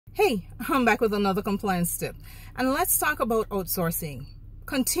Hey, I'm back with another compliance tip, and let's talk about outsourcing,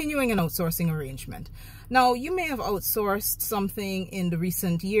 continuing an outsourcing arrangement. Now, you may have outsourced something in the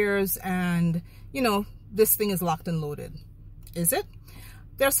recent years and, this thing is locked and loaded. Is it?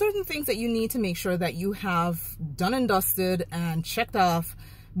 There are certain things that you need to make sure that you have done and dusted and checked off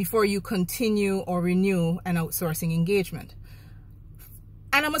before you continue or renew an outsourcing engagement.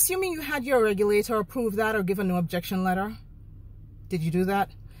 And I'm assuming you had your regulator approve that or give a no objection letter. Did you do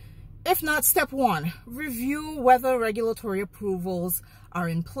that? If not, step one, review whether regulatory approvals are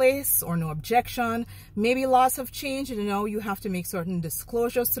in place or no objection. Maybe laws have changed and you have to make certain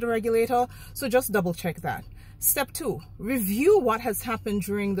disclosures to the regulator, so just double check that. Step two, review what has happened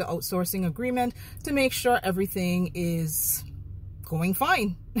during the outsourcing agreement to make sure everything is going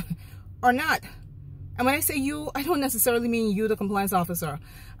fine or not. And when I say you, I don't necessarily mean you, the compliance officer.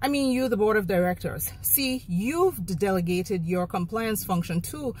 I mean you, the board of directors. See, you've delegated your compliance function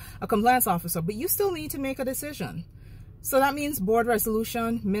to a compliance officer, but you still need to make a decision. So that means board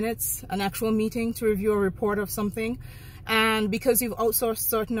resolution, minutes, an actual meeting to review a report of something. And because you've outsourced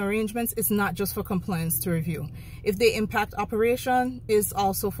certain arrangements, it's not just for compliance to review. If they impact operation, it's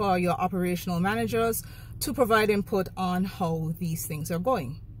also for your operational managers to provide input on how these things are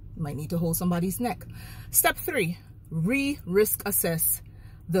going. You might need to hold somebody's neck. Step three, risk assess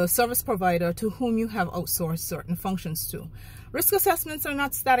the service provider to whom you have outsourced certain functions to. Risk assessments are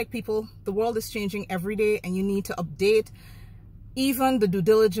not static, people. The world is changing every day, and you need to update even the due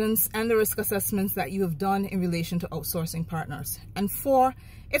diligence and the risk assessments that you have done in relation to outsourcing partners. And four,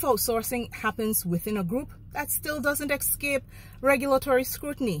 if outsourcing happens within a group, that still doesn't escape regulatory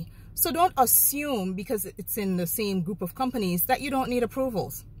scrutiny. So don't assume because it's in the same group of companies that you don't need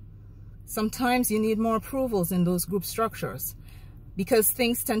approvals. Sometimes you need more approvals in those group structures because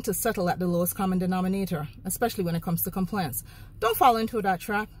things tend to settle at the lowest common denominator, especially when it comes to compliance. Don't fall into that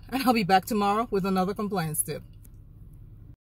trap, and I'll be back tomorrow with another compliance tip.